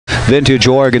vintage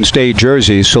Oregon State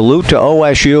jerseys. Salute to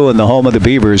OSU and the home of the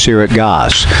Beavers here at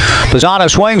Goss. Bazzana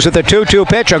swings at the 2-2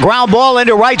 pitch. A ground ball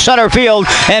into right center field,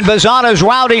 and Bazzana's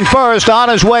rounding first on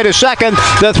his way to second.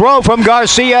 The throw from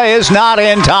Garcia is not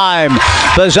in time.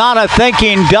 Bazzana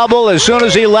thinking double as soon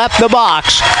as he left the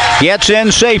box. Gets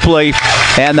in safely,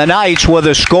 and the Knights with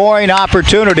a scoring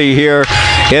opportunity here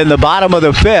in the bottom of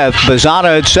the fifth.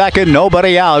 Bazzana at second,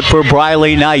 nobody out for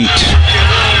Briley Knight.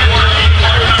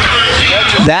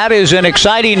 That is an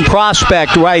exciting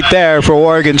prospect right there for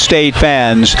Oregon State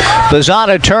fans.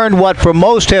 Bazzana turned what for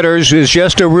most hitters is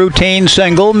just a routine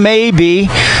single. Maybe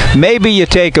you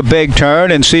take a big turn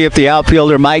and see if the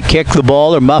outfielder might kick the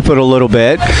ball or muff it a little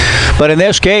bit. But in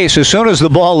this case, as soon as the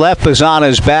ball left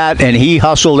Bazzana's bat and he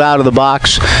hustled out of the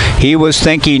box, he was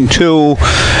thinking two,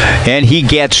 and he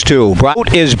gets two.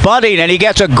 Brout is bunting, and he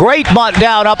gets a great bunt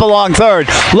down up along third.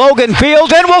 Logan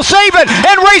fields and will save it,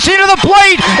 and racing to the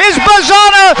plate is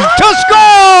Bazzana to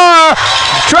score!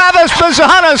 Travis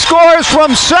Bazzana scores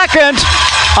from second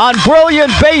on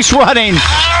brilliant base running.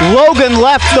 Logan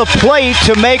left the plate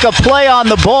to make a play on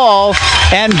the ball,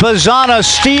 and Bazzana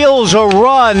steals a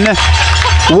run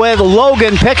with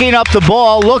Logan picking up the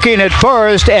ball, looking at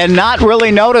first, and not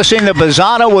really noticing that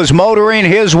Bazzana was motoring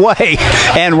his way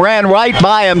and ran right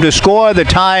by him to score the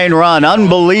tying run.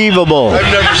 Unbelievable. I've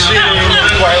never seen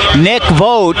anything quite. Nick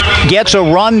Vogt gets a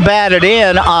run batted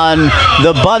in on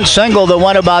the bunt single that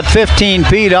went about 15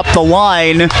 feet up the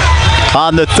line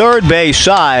on the third base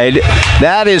side.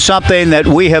 That is something that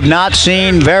we have not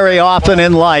seen very often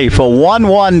in life. A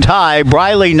 1-1 tie.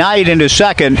 Briley Knight into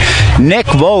second. Nick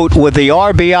Vogt with the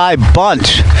RBI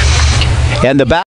bunt. And the back